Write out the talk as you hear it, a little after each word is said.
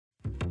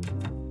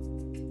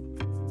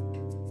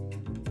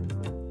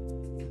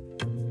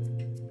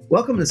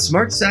Welcome to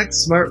Smart Sex,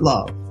 Smart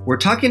Love, where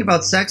talking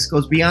about sex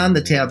goes beyond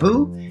the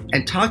taboo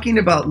and talking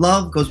about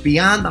love goes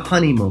beyond the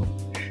honeymoon.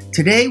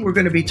 Today, we're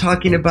going to be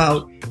talking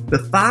about the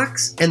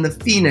Fox and the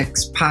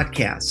Phoenix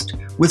podcast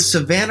with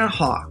Savannah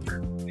Hawk.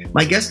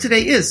 My guest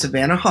today is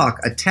Savannah Hawk,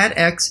 a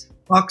TEDx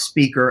talk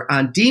speaker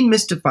on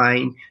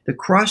demystifying the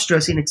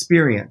cross-dressing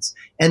experience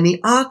and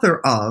the author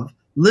of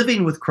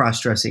Living with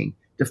Cross-Dressing,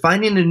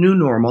 Defining a New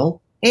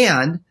Normal,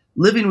 and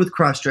Living with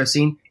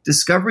Cross-Dressing,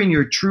 Discovering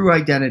Your True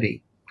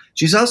Identity.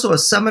 She's also a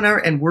seminar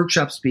and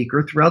workshop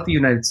speaker throughout the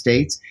United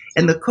States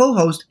and the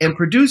co-host and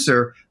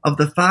producer of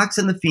the Fox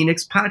and the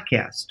Phoenix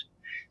podcast.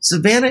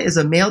 Savannah is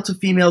a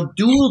male-to-female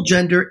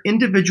dual-gender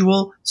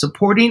individual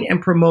supporting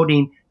and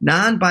promoting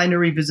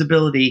non-binary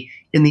visibility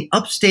in the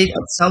upstate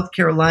of South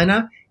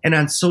Carolina and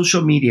on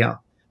social media,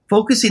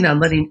 focusing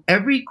on letting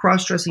every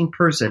cross-dressing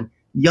person,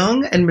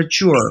 young and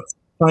mature,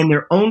 find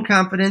their own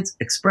confidence,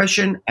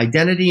 expression,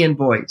 identity, and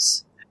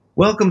voice.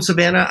 Welcome,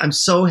 Savannah. I'm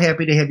so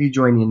happy to have you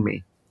joining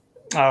me.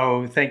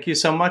 Oh, thank you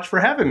so much for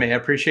having me. I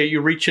appreciate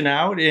you reaching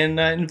out and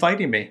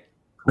inviting me.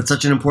 It's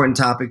such an important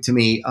topic to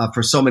me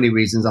for so many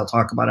reasons I'll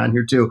talk about on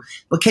here too.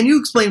 But can you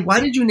explain, why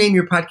did you name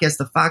your podcast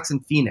the Fox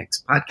and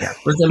Phoenix podcast?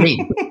 What does that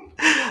mean?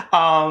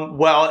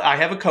 Well, I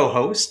have a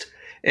co-host,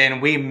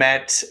 and we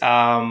met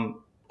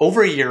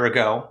over a year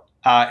ago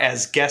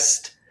as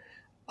guest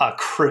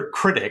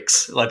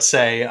critics, let's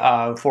say,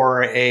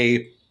 for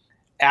a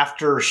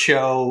after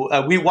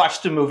show. We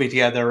watched a movie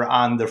together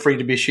on the Free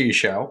to Be She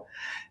show.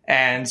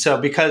 And so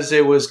because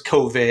it was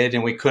COVID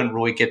and we couldn't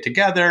really get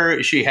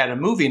together, she had a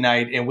movie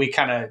night and we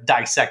kind of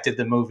dissected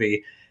the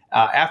movie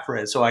after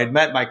it. So I had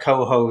met my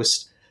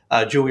co-host,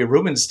 Julia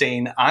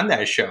Rubenstein, on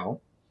that show,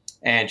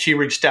 and she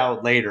reached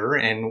out later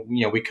and,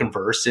 we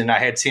conversed, and I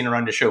had seen her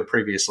on the show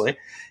previously.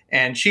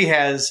 And she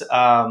has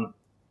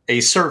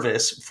a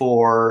service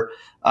for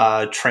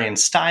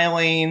trans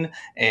styling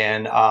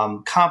and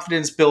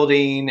confidence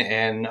building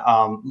and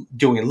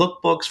doing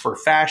lookbooks for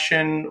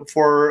fashion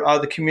for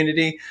the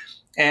community.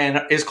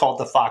 And is called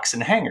the Fox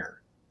and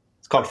Hanger.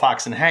 It's called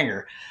Fox and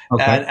Hanger.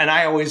 Okay. And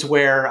I always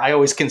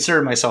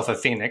consider myself a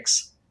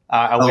Phoenix.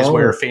 I always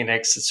wear a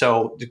Phoenix.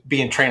 So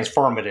being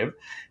transformative.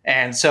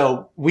 And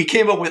so we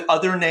came up with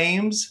other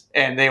names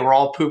and they were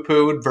all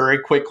poo-pooed very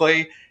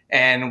quickly.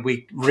 And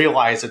we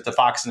realized that the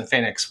Fox and the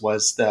Phoenix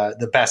was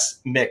the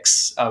best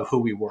mix of who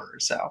we were.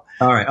 So,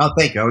 all right. Oh,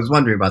 thank you. I was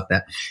wondering about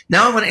that.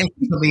 Now I want to ask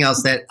you something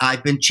else that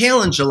I've been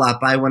challenged a lot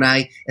by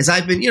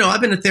I've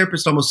been a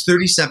therapist almost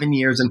 37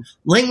 years, and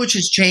language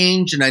has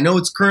changed, and I know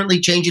it's currently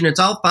changing. It's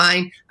all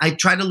fine. I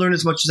try to learn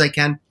as much as I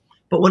can.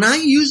 But when I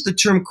use the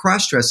term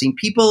cross-dressing,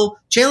 people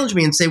challenge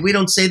me and say, we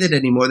don't say that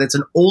anymore. That's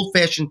an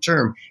old-fashioned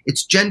term.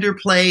 It's gender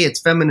play. It's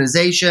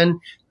feminization.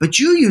 But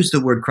you use the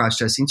word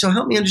cross-dressing. So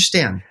help me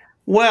understand.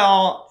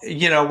 Well,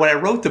 when I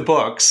wrote the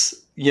books,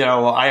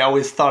 I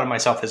always thought of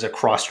myself as a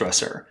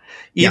cross-dresser.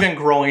 Even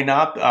growing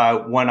up,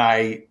 when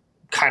I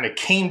kind of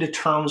came to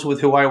terms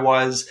with who I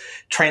was,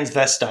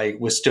 transvestite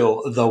was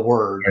still the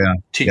word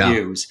to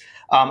use.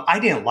 I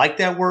didn't like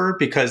that word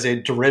because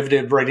it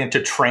derivated right into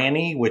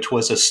tranny, which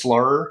was a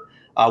slur,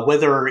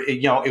 whether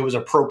it was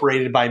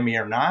appropriated by me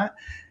or not.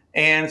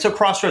 And so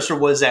cross-dresser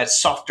was that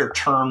softer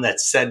term that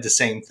said the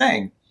same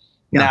thing.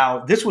 Yeah.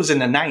 Now, this was in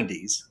the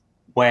 90s.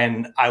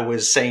 When I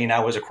was saying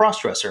I was a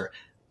crossdresser,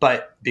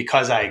 but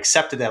because I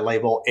accepted that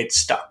label, it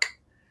stuck.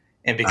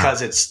 And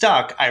because it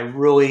stuck, I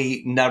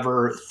really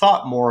never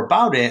thought more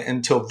about it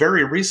until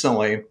very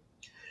recently,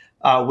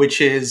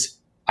 which is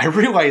I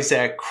realized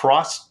that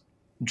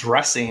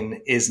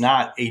cross-dressing is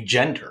not a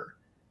gender.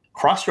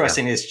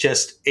 Cross-dressing is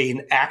just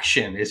an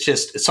action. It's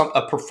just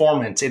a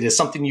performance. It is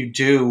something you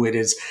do. It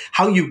is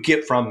how you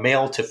get from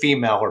male to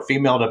female or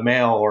female to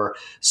male or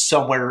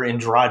somewhere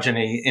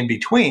androgyny in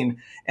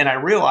between. And I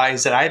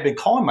realized that I had been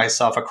calling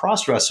myself a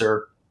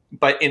cross-dresser,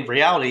 but in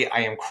reality,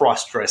 I am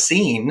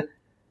cross-dressing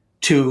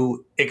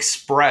to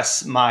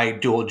express my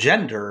dual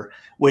gender,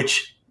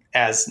 which,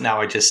 as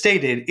now I just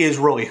stated, is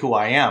really who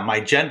I am. My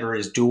gender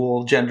is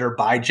dual gender,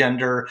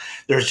 bigender.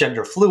 There's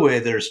gender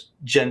fluid. There's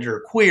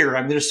gender queer.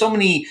 I mean, there's so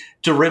many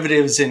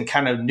derivatives and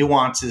kind of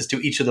nuances to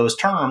each of those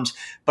terms.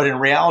 But in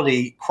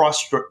reality,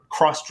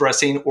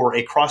 cross-dressing or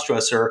a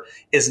cross-dresser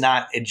is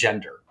not a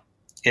gender.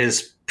 It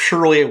is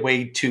purely a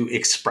way to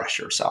express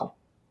yourself.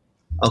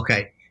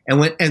 Okay.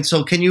 And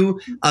so can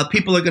you,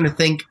 people are going to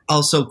think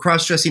also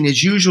cross-dressing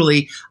is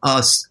usually,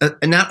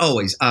 not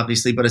always,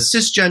 obviously, but a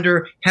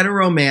cisgender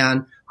hetero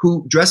man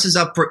who dresses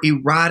up for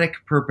erotic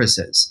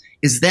purposes.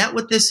 Is that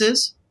what this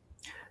is?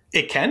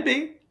 It can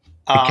be.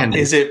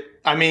 Is it?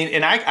 I mean,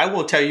 and I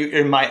will tell you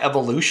in my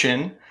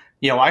evolution,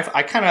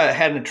 I kind of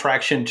had an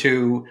attraction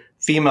to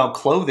female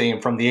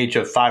clothing from the age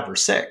of 5 or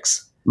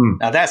 6.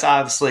 Now that's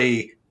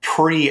obviously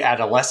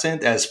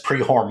pre-adolescent, as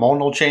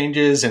pre-hormonal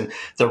changes and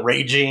the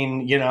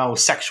raging,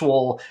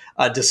 sexual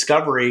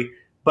discovery.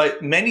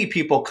 But many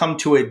people come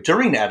to it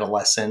during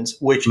adolescence,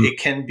 which it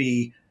can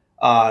be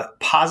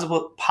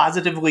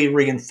positively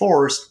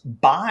reinforced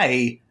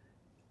by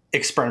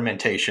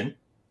experimentation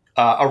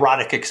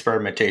erotic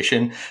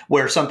experimentation,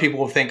 where some people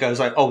will think I was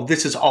like, oh,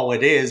 this is all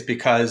it is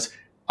because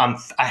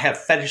I have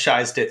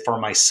fetishized it for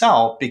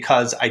myself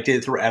because I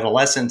did through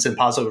adolescence and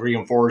positively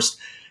reinforced,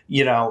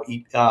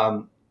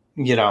 intimacy,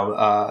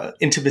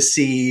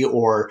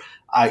 or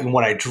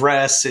when I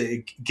dress,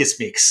 it gets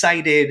me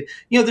excited.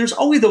 There's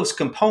always those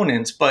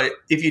components, but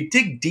if you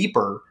dig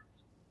deeper,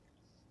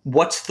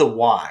 what's the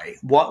why?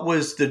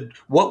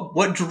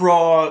 What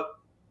draw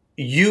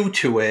you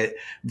to it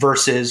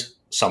versus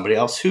somebody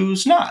else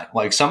who's not,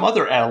 like some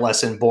other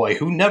adolescent boy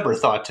who never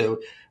thought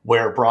to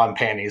wear bra and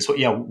panties?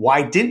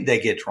 Why didn't they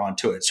get drawn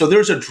to it? So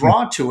there's a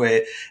draw to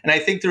it, and I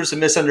think there's a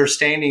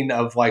misunderstanding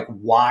of like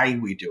why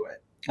we do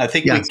it. I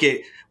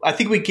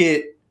think we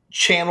get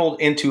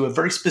channeled into a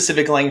very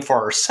specific lane for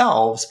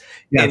ourselves,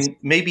 and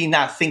maybe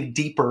not think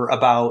deeper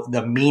about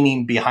the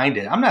meaning behind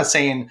it. I'm not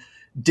saying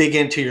dig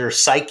into your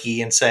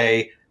psyche and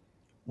say,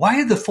 why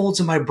are the folds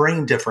in my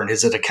brain different?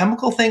 Is it a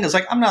chemical thing? It's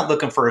like, I'm not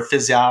looking for the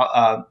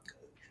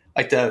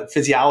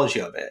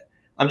physiology of it.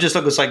 I'm just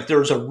looking, it's like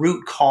there's a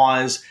root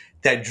cause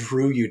that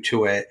drew you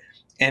to it.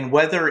 And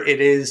whether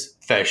it is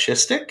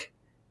fetishistic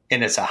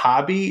and it's a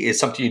hobby, it's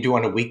something you do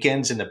on the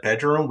weekends in the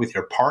bedroom with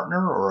your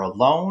partner or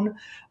alone.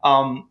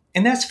 And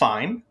that's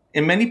fine.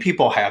 And many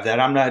people have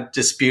that. I'm not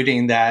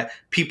disputing that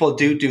people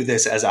do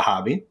this as a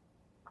hobby.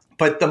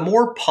 But the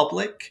more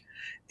public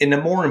and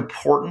the more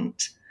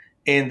important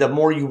and the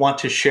more you want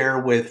to share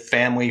with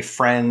family,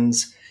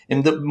 friends,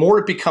 and the more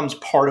it becomes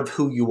part of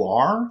who you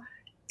are,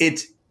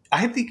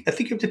 I think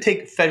you have to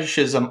take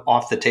fetishism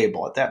off the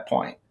table at that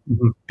point.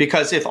 Mm-hmm.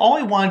 Because if all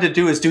I wanted to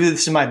do is do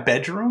this in my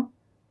bedroom,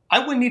 I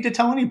wouldn't need to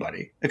tell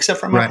anybody except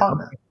for my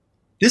partner.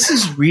 This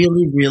is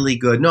really, really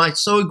good. No, I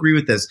so agree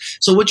with this.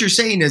 So what you're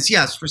saying is,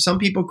 yes, for some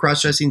people,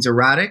 cross-dressing is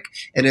erotic,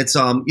 and it's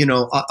a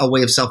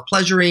way of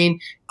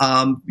self-pleasuring,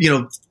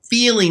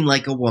 feeling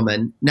like a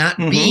woman, not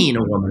being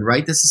a woman,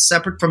 right? This is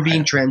separate from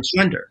being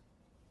transgender.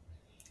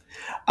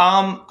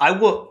 I'm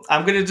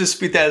going to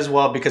dispute that as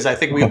well, because I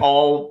think we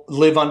all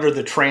live under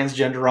the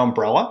transgender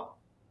umbrella.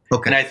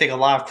 Okay. And I think a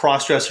lot of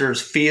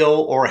cross-dressers feel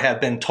or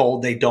have been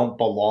told they don't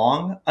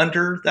belong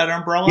under that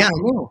umbrella. Yeah,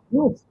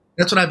 no.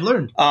 That's what I've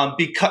learned.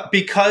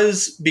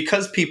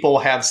 Because people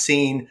have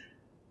seen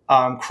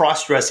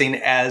cross-dressing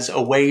as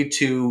a way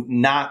to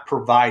not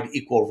provide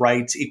equal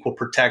rights, equal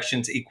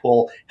protections,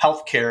 equal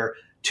health care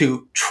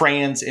to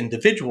trans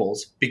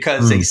individuals,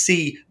 because they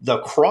see the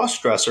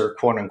cross-dresser,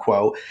 quote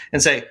unquote,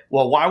 and say,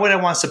 well, why would I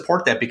want to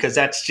support that? Because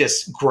that's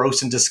just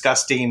gross and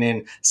disgusting.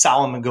 And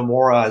Sodom and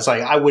Gomorrah is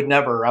like, I would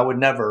never,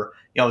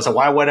 so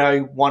why would I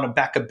want to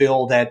back a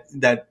bill that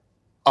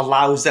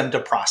allows them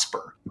to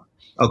prosper?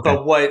 Okay.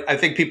 But what I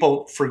think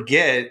people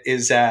forget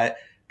is that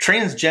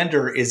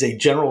transgender is a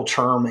general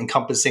term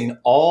encompassing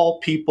all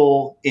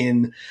people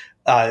in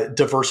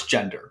diverse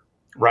gender.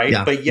 Right.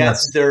 Yeah, but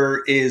yes,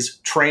 there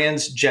is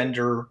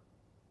transgender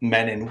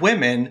men and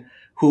women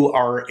who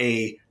are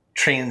a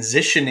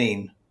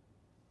transitioning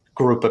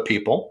group of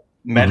people,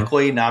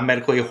 medically,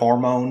 non-medically,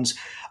 hormones,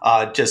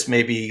 just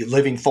maybe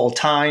living full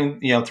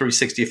time,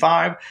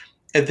 365.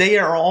 And they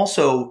are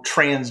also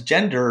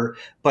transgender.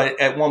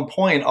 But at one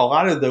point, a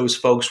lot of those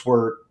folks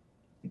were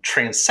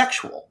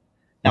transsexual.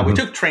 Now, we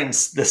took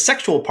the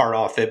sexual part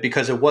off it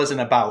because it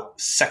wasn't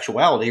about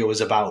sexuality. It was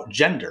about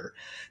gender.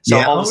 So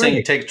all of a sudden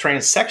you take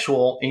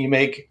transsexual and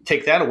you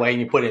take that away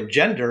and you put in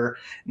gender.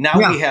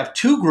 Now we have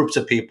two groups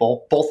of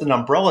people, both an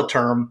umbrella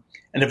term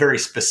and a very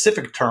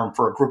specific term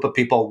for a group of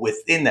people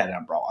within that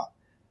umbrella.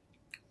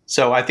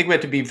 So I think we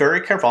have to be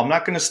very careful. I'm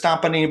not going to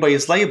stomp on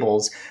anybody's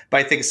labels, but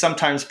I think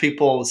sometimes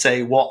people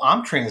say, well,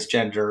 I'm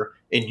transgender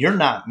and you're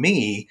not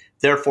me,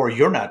 therefore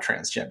you're not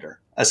transgender.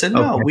 I said,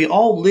 no, we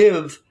all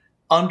live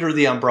under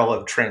the umbrella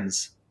of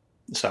trans.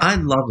 So I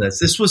love this.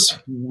 This was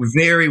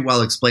very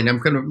well explained. I'm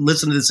going to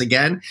listen to this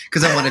again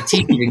because I want to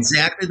teach it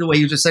exactly the way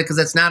you just said, because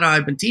that's not how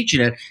I've been teaching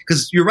it.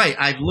 Because you're right.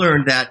 I've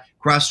learned that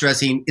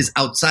cross-dressing is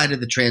outside of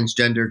the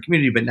transgender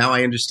community, but now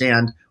I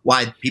understand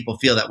why people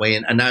feel that way.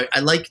 And I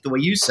like the way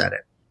you said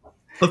it.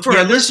 But for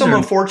there's some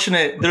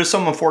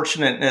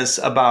unfortunateness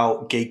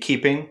about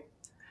gatekeeping.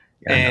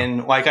 Yeah,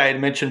 and like I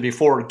had mentioned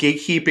before,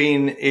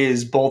 gatekeeping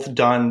is both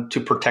done to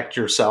protect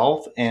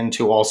yourself and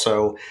to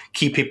also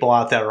keep people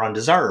out that are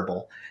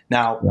undesirable.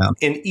 Now,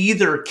 in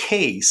either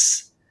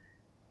case,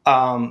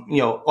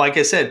 like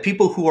I said,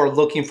 people who are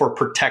looking for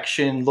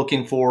protection,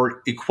 looking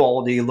for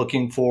equality,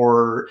 looking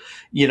for,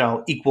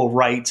 equal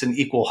rights and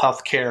equal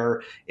health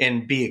care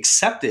and be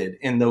accepted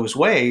in those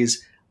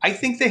ways, I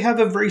think they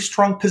have a very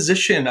strong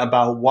position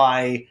about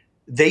why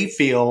they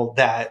feel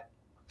that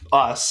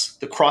us,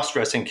 the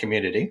cross-dressing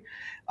community,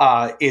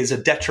 is a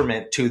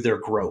detriment to their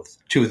growth,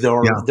 to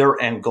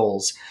their end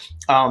goals.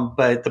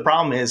 But the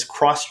problem is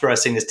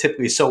cross-dressing is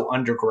typically so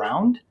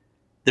underground.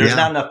 There's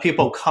not enough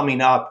people coming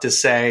up to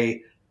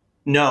say,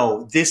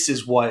 no, this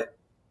is what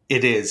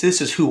it is. This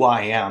is who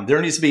I am.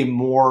 There needs to be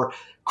more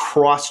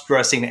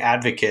cross-dressing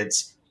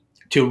advocates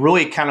to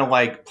really kind of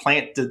like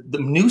plant the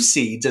new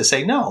seed to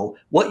say, no,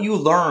 what you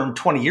learned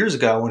 20 years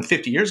ago and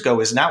 50 years ago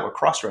is not what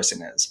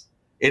cross-dressing is.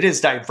 It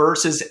is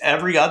diverse as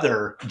every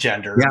other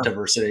gender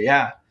diversity.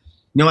 Yeah.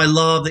 No, I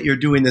love that you're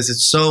doing this.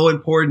 It's so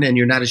important, and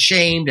you're not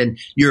ashamed, and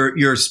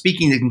you're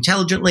speaking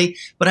intelligently.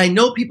 But I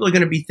know people are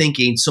going to be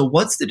thinking, so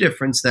what's the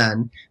difference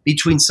then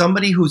between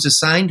somebody who's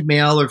assigned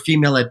male or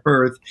female at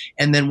birth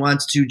and then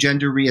wants to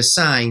gender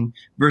reassign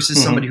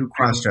versus somebody who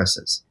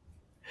cross-dresses?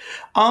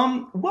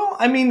 Well,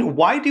 I mean,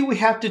 why do we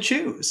have to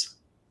choose?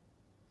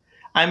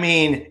 I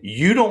mean,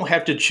 you don't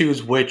have to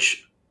choose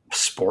which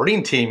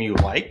sporting team you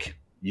like.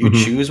 You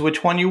choose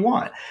which one you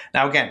want.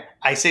 Now, again,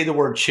 I say the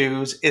word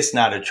choose. It's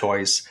not a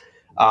choice.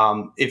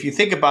 If you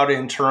think about it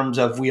in terms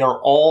of we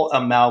are all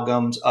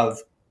amalgams of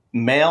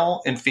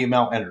male and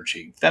female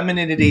energy,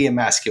 femininity and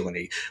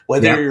masculinity,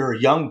 whether you're a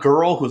young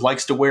girl who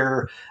likes to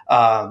wear,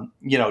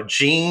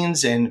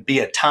 jeans and be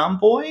a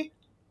tomboy,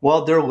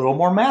 well, they're a little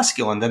more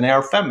masculine than they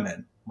are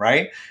feminine,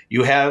 right?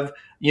 You have,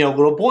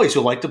 little boys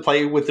who like to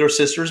play with their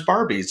sisters'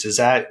 Barbies. Is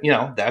that,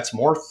 that's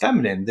more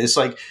feminine. This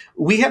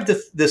we have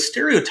the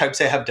stereotypes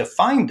that have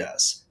defined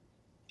us,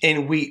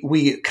 and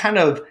we kind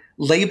of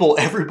label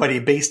everybody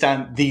based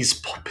on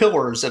these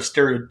pillars of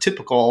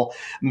stereotypical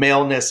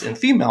maleness and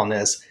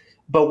femaleness.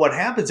 But what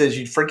happens is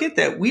you forget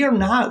that we are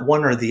not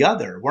one or the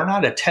other. We're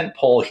not a tent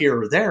pole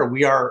here or there.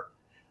 We are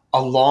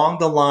along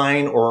the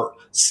line or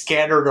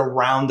scattered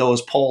around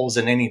those poles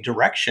in any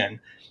direction.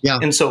 Yeah.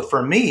 And so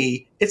for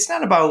me, it's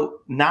not about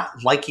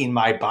not liking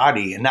my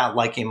body and not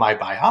liking my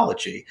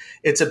biology.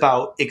 It's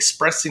about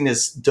expressing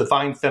this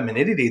divine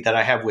femininity that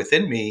I have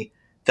within me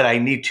that I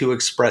need to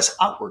express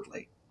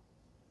outwardly.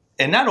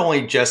 And not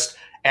only just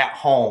at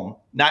home,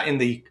 not in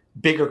the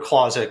bigger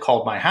closet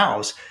called my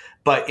house,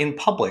 but in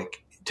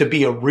public, to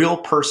be a real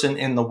person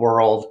in the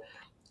world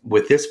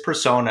with this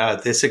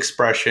persona, this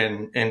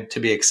expression, and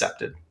to be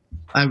accepted.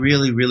 I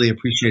really, really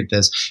appreciate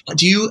this.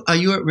 Are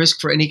you at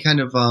risk for any kind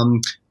of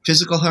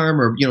physical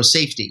harm or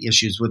safety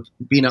issues with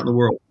being out in the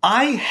world?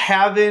 I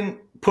haven't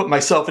put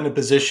myself in a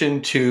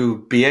position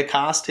to be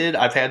accosted.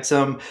 I've had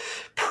some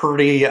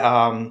pretty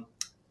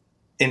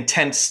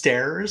intense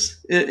stares,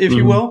 if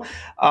you will.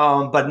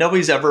 But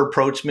nobody's ever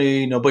approached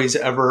me. Nobody's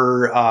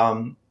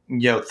ever,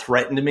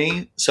 threatened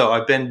me. So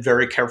I've been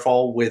very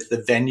careful with the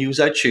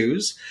venues I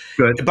choose.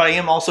 Good. But I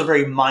am also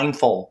very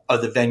mindful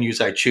of the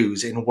venues I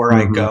choose and where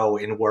I go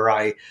and where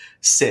I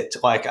sit.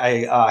 Like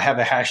I have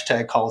a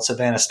hashtag called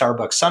Savannah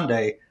Starbucks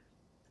Sunday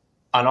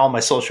on all my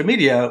social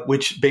media,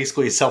 which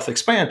basically is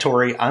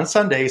self-explanatory. On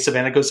Sunday,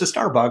 Savannah goes to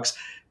Starbucks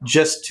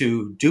just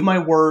to do my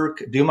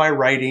work, do my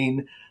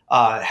writing,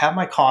 have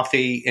my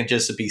coffee, and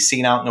just to be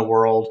seen out in the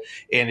world.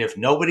 And if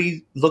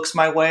nobody looks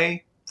my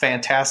way,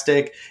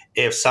 fantastic.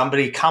 If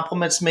somebody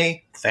compliments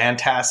me,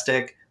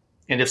 fantastic.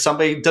 And if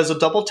somebody does a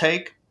double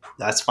take,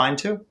 that's fine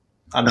too.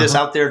 I'm just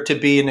out there to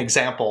be an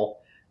example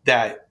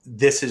that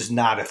this is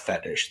not a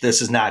fetish.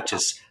 This is not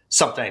just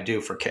something I do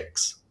for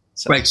kicks.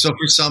 So. Right. So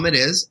for some it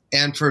is,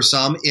 and for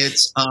some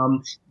it's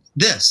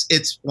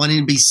it's wanting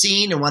to be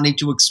seen and wanting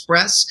to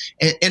express.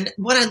 And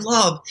what I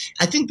love,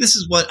 I think this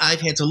is what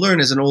I've had to learn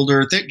as an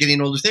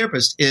getting older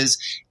therapist, is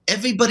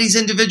everybody's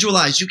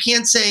individualized. You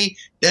can't say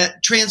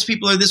that trans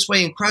people are this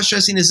way and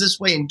cross-dressing is this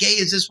way and gay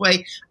is this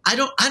way. I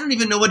don't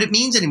even know what it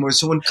means anymore.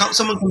 So when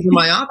someone comes to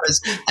my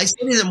office, I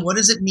say to them, what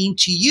does it mean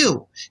to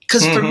you?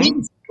 Because for me,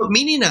 to put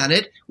meaning on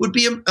it would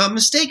be a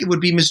mistake. It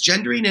would be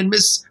misgendering and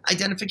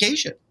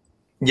misidentification.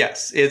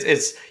 Yes,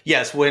 it's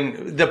yes.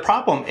 When the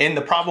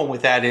problem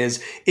with that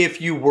is,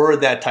 if you were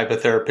that type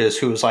of therapist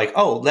who was like,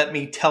 "Oh, let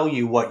me tell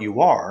you what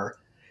you are,"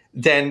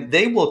 then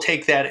they will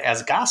take that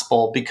as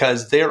gospel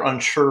because they're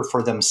unsure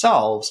for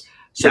themselves.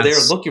 So they're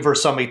looking for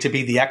somebody to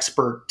be the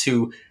expert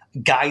to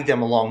guide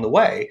them along the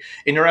way.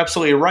 And you're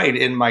absolutely right.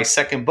 In my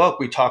second book,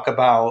 we talk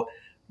about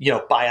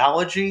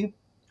biology.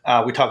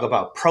 We talk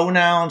about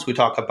pronouns. We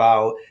talk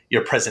about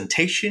your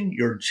presentation,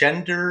 your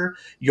gender,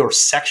 your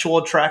sexual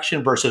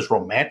attraction versus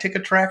romantic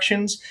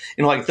attractions.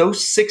 Like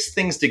those 6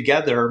 things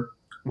together,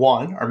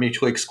 one, are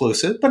mutually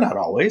exclusive, but not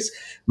always.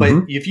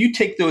 But if you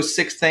take those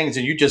 6 things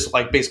and you just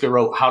basically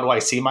wrote, how do I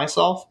see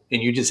myself?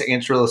 And you just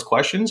answer those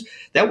questions,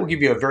 that will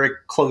give you a very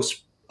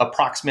close,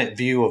 approximate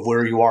view of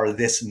where you are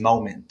this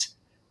moment.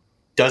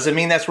 Doesn't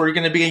mean that's where you're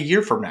going to be a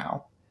year from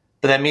now.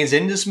 But that means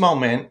in this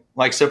moment,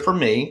 so for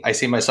me, I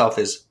see myself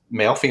as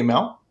male,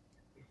 female.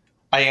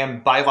 I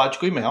am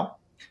biologically male.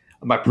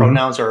 My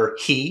pronouns are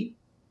he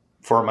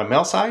for my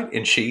male side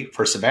and she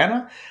for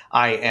Savannah.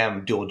 I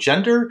am dual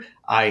gender.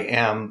 I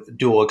am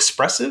dual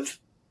expressive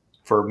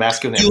for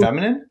masculine and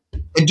feminine.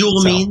 And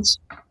dual means?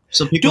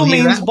 So dual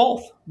means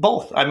both.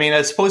 I mean,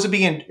 it's supposed to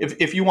be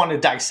if you want to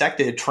dissect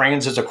it,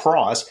 trans is a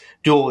cross,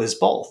 dual is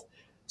both.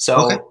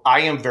 So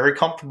I am very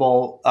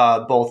comfortable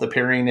both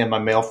appearing in my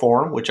male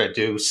form, which I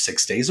do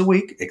 6 days a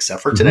week,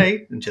 except for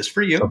today and just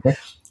for you. Okay.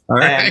 All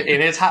right.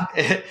 And it's hot.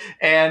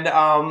 And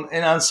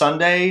on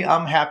Sunday,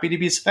 I'm happy to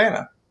be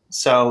Savannah.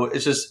 So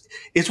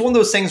it's one of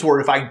those things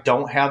where if I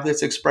don't have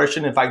this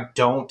expression, if I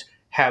don't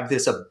have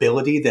this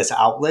ability, this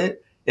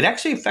outlet, it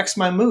actually affects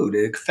my mood.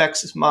 It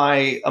affects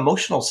my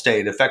emotional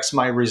state, affects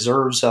my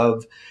reserves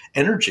of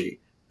energy,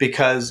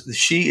 because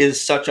she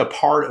is such a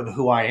part of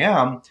who I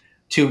am.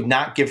 to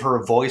not give her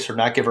a voice or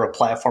not give her a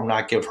platform,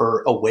 not give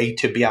her a way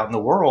to be out in the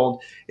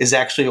world is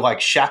actually like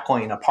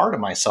shackling a part of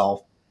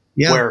myself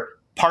where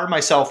part of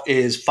myself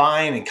is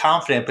fine and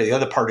confident, but the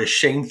other part is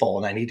shameful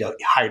and I need to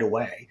hide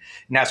away.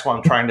 And that's why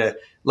I'm trying to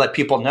let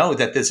people know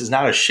that this is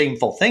not a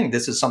shameful thing.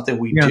 This is something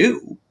we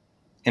do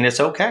and it's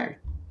okay.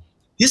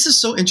 This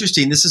is so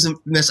interesting.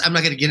 I'm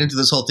not going to get into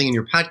this whole thing in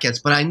your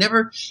podcast, but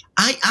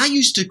I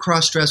used to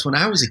cross-dress when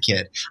I was a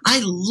kid.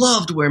 I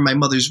loved wearing my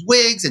mother's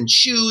wigs and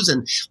shoes.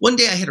 And one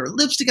day I had her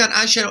lipstick on,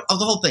 eyeshadow, the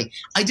whole thing.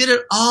 I did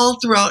it all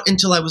throughout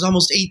until I was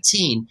almost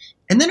 18.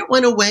 And then it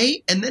went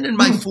away. And then in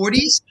my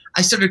 40s,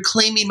 I started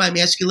claiming my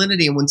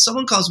masculinity. And when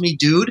someone calls me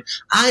dude,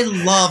 I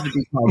love to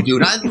be called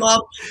dude. I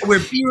wear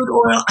beard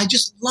oil. I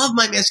just love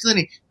my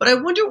masculinity. But I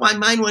wonder why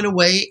mine went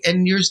away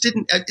and yours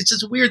didn't. It's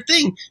just a weird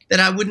thing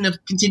that I wouldn't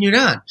have continued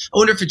on. I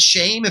wonder if it's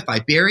shame, if I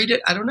buried it.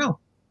 I don't know.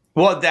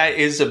 Well, that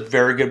is a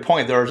very good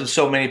point. There are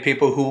so many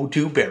people who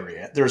do bury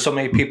it. There are so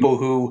many people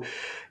who,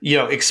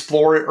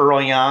 explore it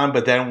early on,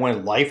 but then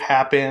when life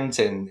happens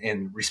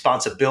and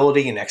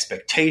responsibility and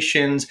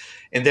expectations,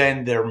 and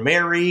then they're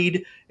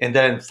married, and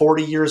then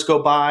 40 years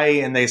go by,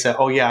 and they say,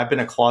 "Oh yeah, I've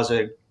been a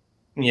closet,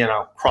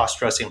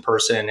 cross-dressing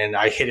person, and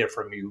I hid it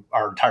from you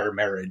our entire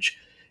marriage,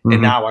 and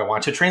now I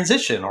want to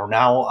transition, or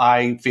now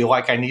I feel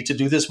like I need to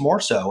do this more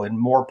so and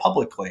more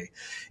publicly."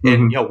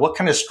 And what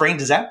kind of strain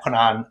does that put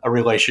on a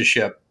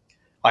relationship?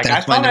 Like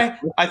I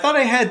thought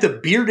I had the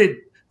bearded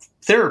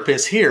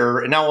therapist here,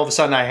 and now all of a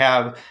sudden I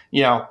have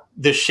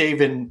the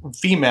shaven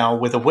female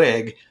with a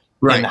wig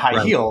and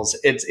high heels.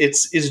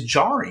 It's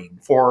jarring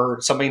for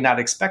somebody not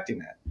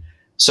expecting it.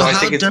 So I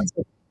think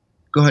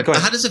go ahead.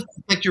 How does it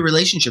affect your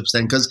relationships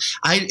then? Because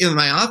in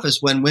my office,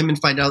 when women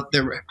find out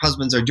their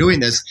husbands are doing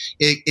this,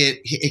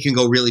 it can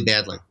go really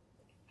badly.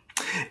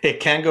 It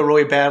can go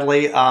really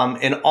badly.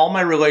 In all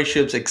my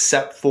relationships,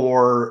 except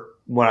for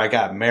when I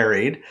got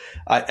married,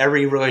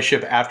 every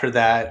relationship after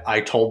that,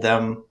 I told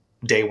them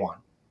day one.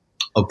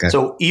 Okay.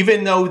 So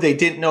even though they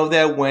didn't know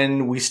that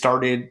when we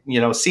started,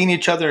 seeing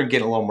each other and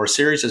getting a little more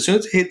serious, as soon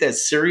as I hit that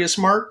serious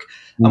mark,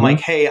 I'm like,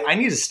 hey, I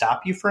need to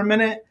stop you for a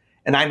minute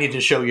and I need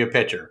to show you a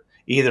picture.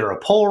 Either a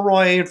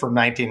Polaroid from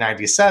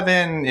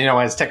 1997,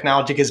 as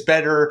technology gets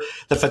better,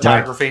 the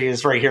photography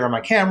is right here on my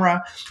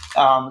camera.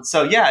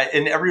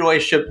 In every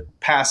relationship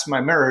past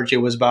my marriage, it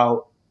was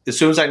about, as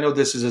soon as I know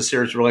this is a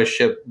serious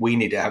relationship, we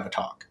need to have a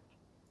talk.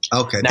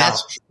 Okay. I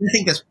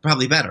think that's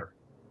probably better.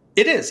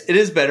 It is. It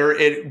is better.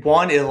 It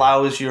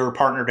allows your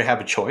partner to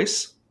have a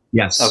choice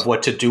of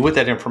what to do with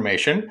that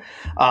information.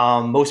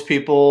 Most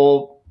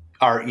people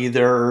are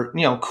either,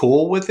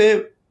 cool with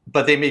it,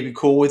 but they may be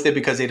cool with it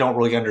because they don't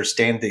really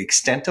understand the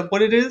extent of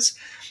what it is.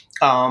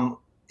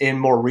 In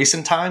more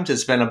recent times,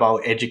 it's been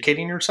about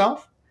educating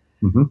yourself.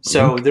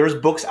 So there's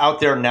books out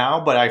there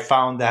now, but I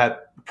found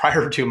that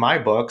prior to my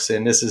books,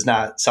 and this is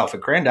not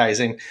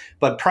self-aggrandizing,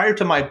 but prior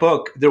to my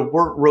book, there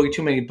weren't really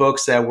too many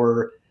books that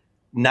were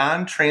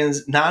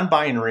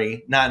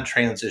non-binary,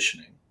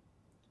 non-transitioning.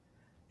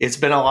 It's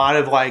been a lot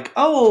of like,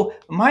 oh,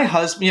 my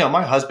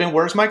husband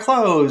wears my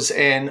clothes.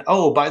 And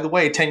oh, by the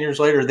way, 10 years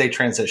later, they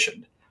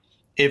transitioned.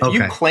 If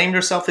you claim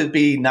yourself to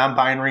be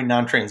non-binary,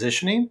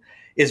 non-transitioning,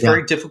 it's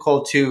very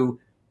difficult to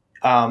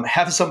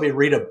have somebody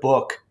read a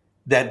book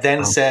that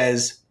then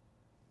says,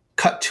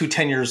 cut to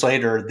 10 years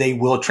later, they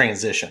will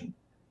transition.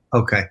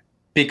 Okay.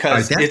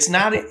 Because it's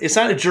not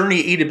a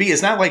journey A to B.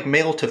 It's not like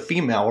male to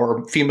female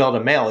or female to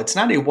male. It's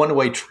not a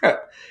one-way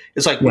trip.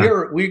 It's like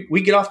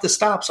we get off the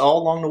stops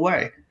all along the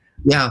way.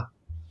 Yeah.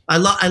 I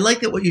like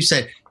that what you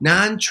said.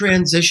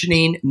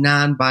 Non-transitioning,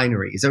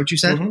 non-binary. Is that what you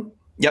said?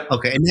 Yep.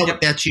 Okay. And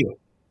that's you.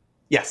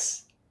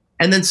 Yes.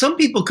 And then some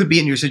people could be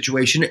in your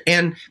situation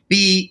and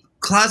be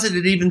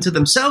closeted even to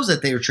themselves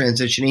that they are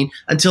transitioning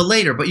until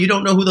later, but you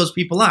don't know who those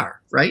people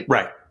are, right?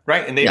 Right.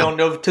 And they don't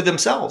know to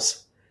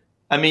themselves.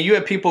 I mean, you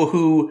have people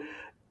who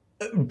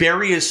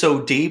bury is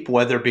so deep,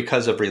 whether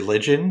because of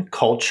religion,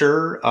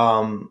 culture,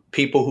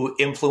 people who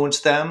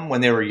influenced them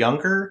when they were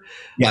younger.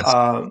 Yes.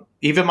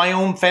 Even my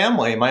own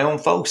family, my own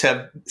folks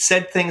have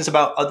said things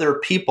about other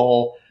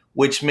people,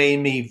 which made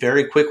me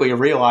very quickly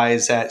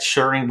realize that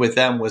sharing with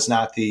them was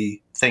not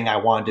the thing I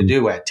wanted to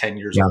do at 10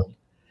 years old.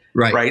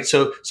 Right.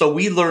 So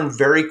we learn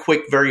very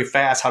quick, very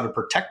fast how to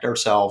protect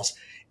ourselves.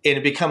 And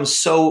it becomes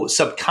so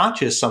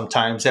subconscious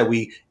sometimes that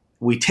we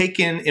take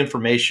in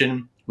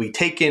information, we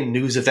take in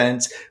news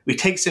events, we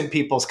take in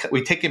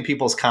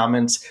people's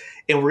comments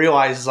and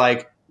realize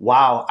like,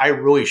 wow, I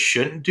really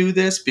shouldn't do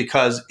this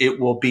because it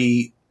will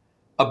be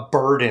a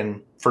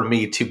burden for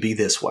me to be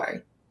this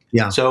way.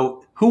 Yeah.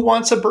 So who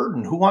wants a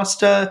burden? Who wants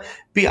to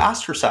be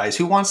ostracized?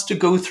 Who wants to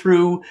go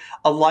through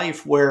a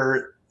life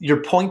where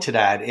you're pointed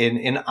at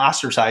and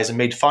ostracized and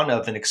made fun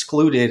of and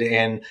excluded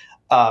and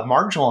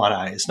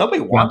marginalized?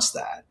 Nobody wants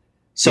that.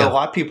 So a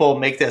lot of people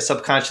make that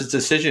subconscious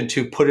decision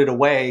to put it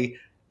away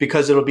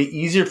because it'll be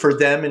easier for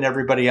them and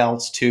everybody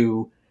else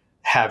to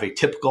have a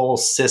typical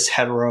cis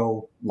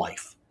hetero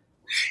life.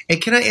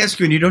 And can I ask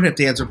you, and you don't have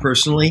to answer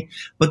personally,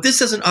 but this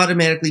doesn't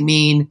automatically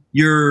mean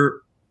you're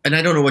and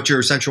I don't know what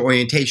your sexual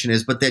orientation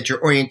is, but that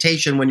your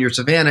orientation when you're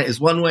Savannah is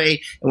one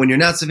way and when you're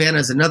not Savannah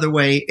is another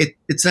way.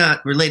 It's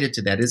not related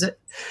to that, is it?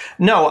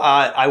 No,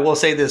 I will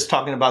say this,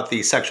 talking about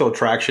the sexual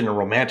attraction and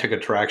romantic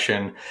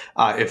attraction,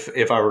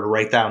 if I were to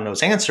write down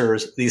those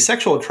answers, the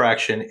sexual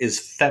attraction is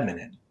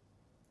feminine.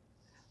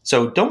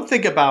 So don't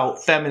think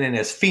about feminine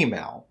as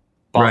female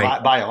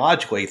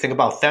biologically. Think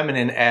about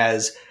feminine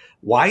as,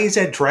 why is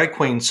that drag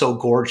queen so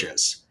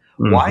gorgeous?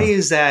 Mm-hmm. Why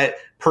is that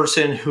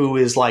person who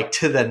is like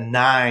to the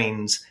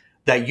nines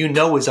that you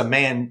know is a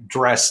man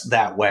dressed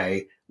that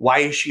way? Why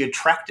is she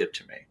attractive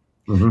to me?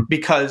 Mm-hmm.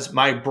 Because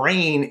my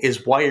brain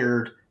is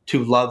wired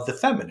to love the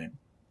feminine.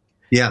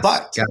 Yes,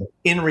 but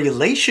in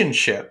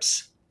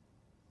relationships,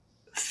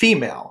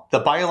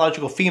 the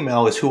biological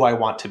female is who I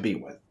want to be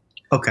with.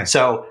 Okay.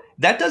 So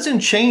that doesn't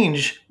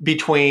change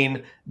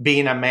between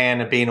being a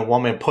man and being a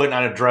woman, putting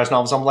on a dress, and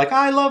all of a sudden I'm like,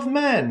 I love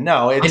men.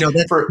 No, I know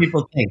that's what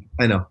people think.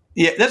 I know.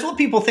 Yeah, that's what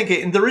people think.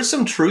 And there is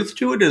some truth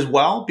to it as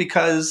well,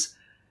 because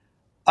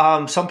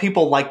some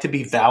people like to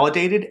be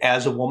validated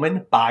as a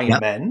woman by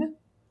men.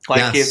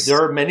 Like if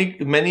there are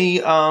many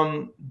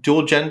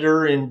dual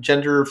gender and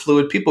gender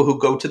fluid people who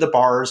go to the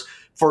bars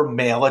for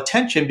male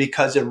attention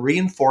because it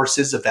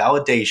reinforces the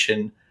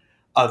validation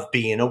of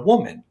being a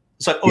woman.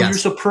 It's like, you're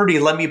so pretty,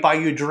 let me buy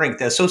you a drink.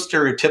 That's so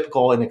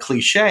stereotypical and a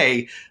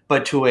cliche,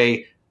 but to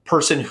a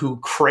person who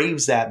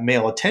craves that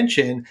male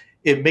attention,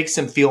 it makes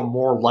them feel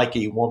more like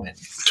a woman.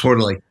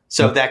 Totally.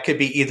 So that could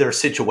be either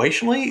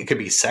situationally, it could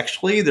be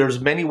sexually. There's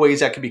many ways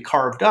that could be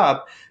carved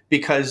up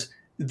because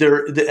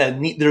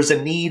there's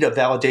a need of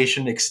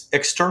validation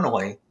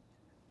externally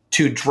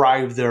to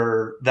drive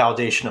their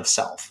validation of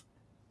self.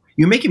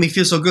 You're making me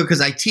feel so good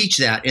because I teach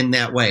that in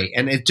that way.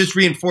 And it just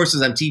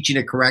reinforces I'm teaching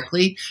it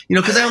correctly,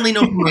 because I only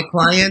know from my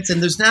clients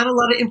and there's not a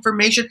lot of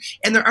information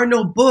and there are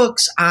no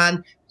books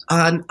on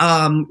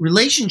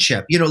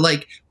relationship,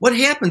 like what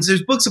happens.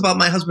 There's books about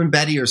My Husband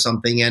Betty or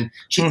something. And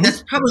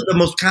that's probably the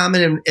most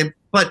common.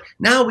 But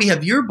now we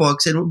have your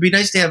books and it would be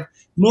nice to have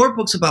more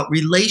books about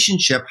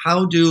relationship.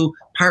 How do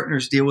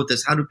partners deal with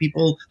this? How do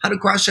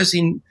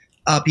cross-dressing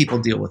people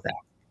deal with that?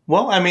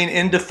 Well, I mean,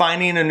 in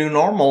Defining a New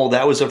Normal,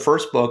 that was the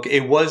first book.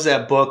 It was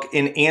that book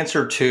in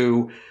answer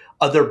to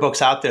other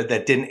books out there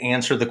that didn't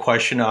answer the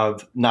question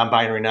of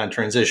non-binary,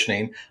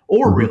 non-transitioning,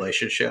 or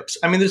relationships.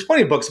 I mean, there's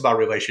plenty of books about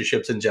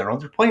relationships in general.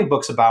 There's plenty of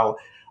books about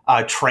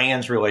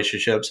trans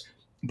relationships.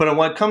 But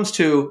when it comes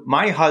to,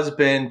 my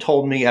husband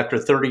told me after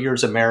 30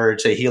 years of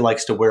marriage that he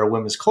likes to wear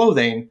women's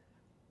clothing,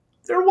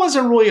 there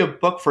wasn't really a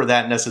book for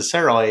that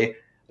necessarily,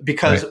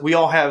 because we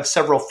all have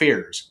several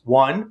fears.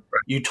 One,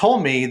 you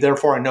told me,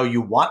 therefore I know you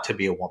want to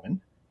be a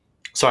woman.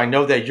 So I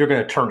know that you're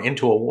going to turn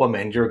into a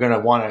woman. You're going to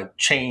want to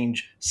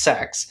change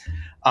sex.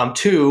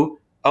 Two,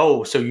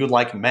 so you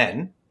like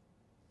men.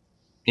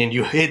 And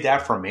you hid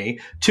that from me.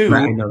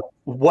 Two,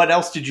 what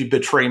else did you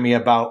betray me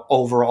about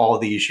over all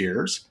these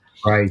years?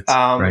 Right.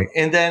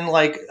 And then,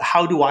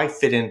 how do I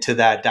fit into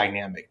that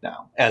dynamic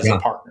now as a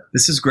partner?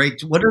 This is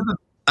great.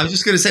 I was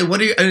just going to say,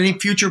 what are any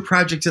future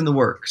projects in the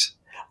works?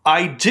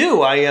 I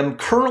do. I am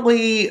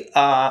currently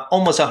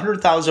almost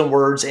 100,000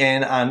 words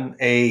in on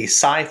a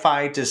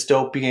sci-fi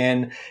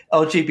dystopian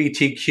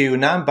LGBTQ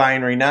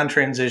non-binary,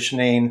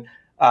 non-transitioning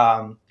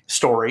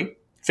story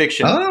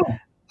fiction.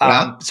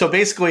 So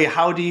basically,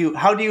 how do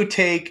you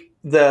take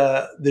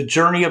the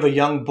journey of a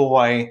young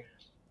boy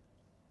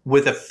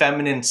with a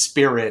feminine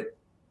spirit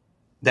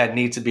that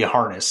needs to be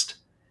harnessed?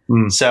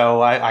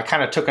 So I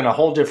kind of took in a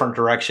whole different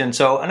direction.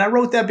 And I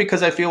wrote that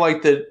because I feel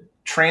like the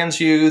trans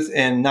youth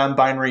and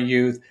non-binary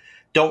youth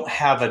don't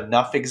have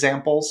enough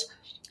examples.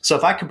 So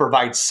if I could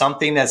provide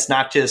something that's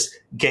not just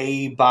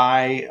gay,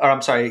 or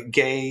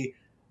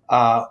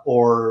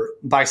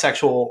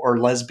bisexual or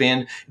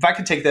lesbian, if I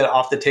could take that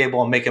off the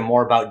table and make it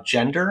more about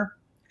gender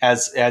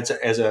as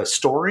a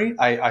story,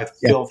 I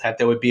feel that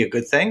would be a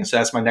good thing. So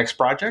that's my next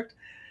project.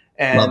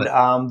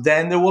 And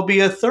then there will be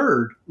a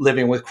third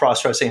Living with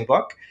Cross-Dressing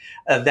book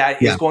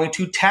that is going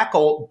to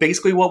tackle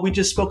basically what we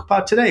just spoke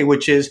about today,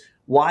 which is,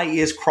 why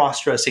is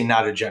cross-dressing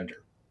not a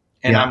gender?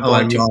 And I'm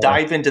going to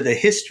dive into the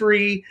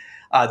history.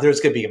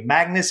 There's going to be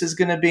Magnus is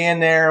going to be in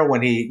there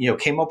when he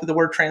came up with the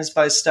word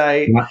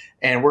transvestite.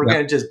 And we're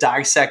going to just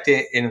dissect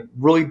it and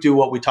really do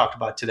what we talked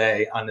about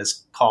today on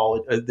this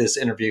call, this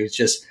interview. It's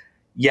just,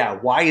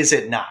 why is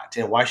it not?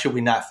 And why should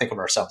we not think of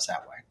ourselves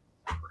that way?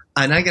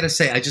 And I got to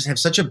say, I just have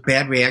such a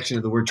bad reaction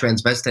to the word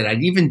transvestite. I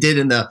even did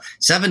in the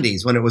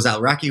 70s when it was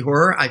out, Rocky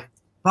Horror. I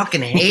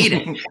fucking hate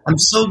it. I'm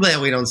so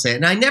glad we don't say it.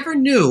 And I never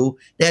knew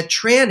that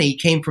tranny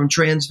came from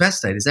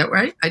transvestite. Is that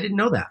right? I didn't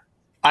know that.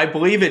 I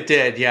believe it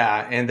did,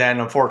 yeah. And then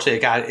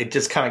unfortunately, it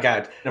just kind of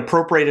got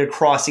appropriated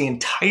across the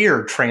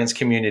entire trans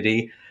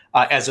community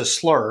as a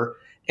slur.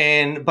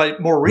 But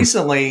more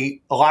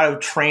recently, a lot of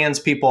trans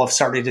people have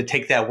started to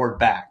take that word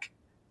back.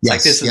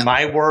 It's this is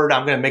my word.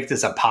 I'm going to make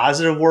this a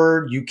positive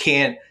word. You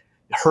can't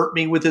hurt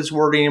me with this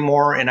word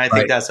anymore. And I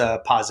think that's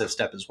a positive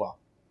step as well.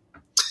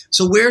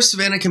 So where,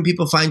 Savannah, can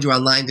people find you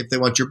online if they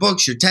want your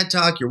books, your TED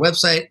Talk, your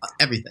website,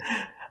 everything?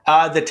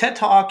 The TED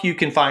Talk you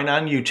can find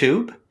on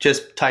YouTube.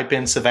 Just type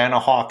in Savannah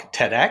Hawk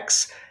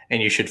TEDx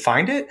and you should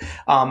find it.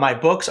 My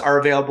books are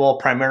available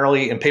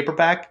primarily in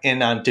paperback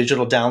and on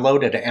digital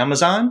download at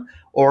Amazon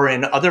or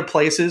in other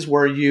places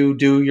where you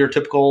do your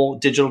typical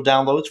digital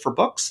downloads for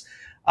books.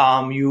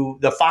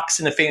 The Fox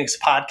and the Phoenix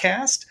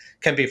podcast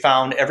can be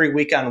found every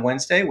week on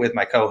Wednesday with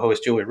my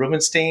co-host Julie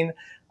Rubenstein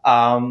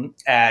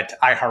at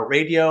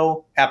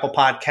iHeartRadio, Apple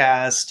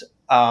Podcast,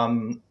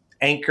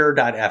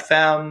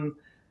 Anchor.fm,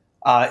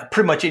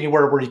 pretty much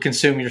anywhere where you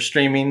consume your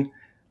streaming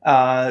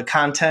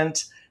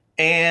content.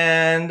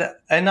 And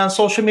on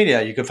social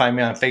media, you can find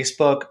me on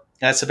Facebook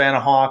at Savannah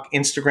Hawk,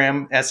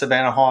 Instagram at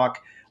Savannah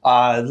Hawk,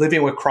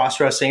 Living with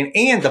Crossdressing,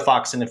 and the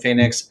Fox and the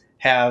Phoenix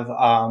have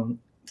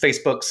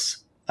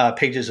Facebook's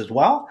pages as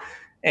well.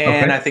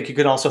 And I think you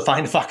can also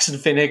find Fox and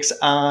the Phoenix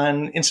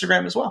on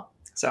Instagram as well.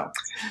 So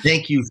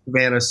thank you,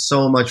 Savannah,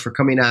 so much for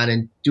coming on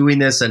and doing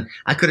this. And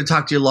I could have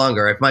talked to you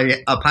longer. If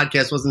my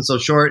podcast wasn't so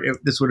short,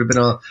 this would have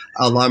been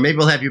a long. Maybe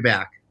we'll have you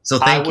back. So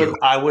thank you.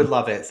 I would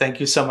love it. Thank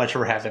you so much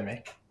for having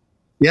me.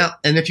 Yeah.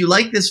 And if you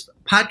like this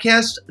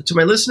podcast, to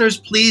my listeners,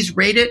 please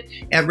rate it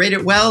and rate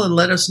it well and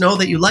let us know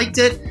that you liked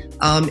it.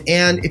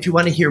 And if you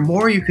want to hear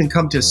more, you can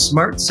come to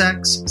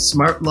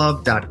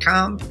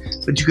smartsexsmartlove.com.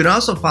 But you can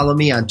also follow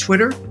me on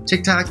Twitter,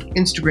 TikTok,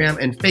 Instagram,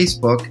 and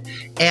Facebook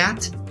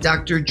at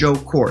Dr. Joe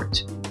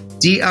Kort,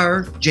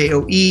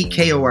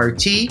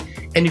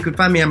 DrJoeKort. And you can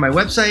find me on my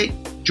website,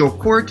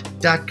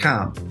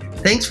 joekort.com.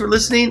 Thanks for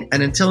listening.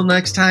 And until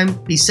next time,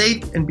 be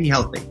safe and be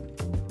healthy.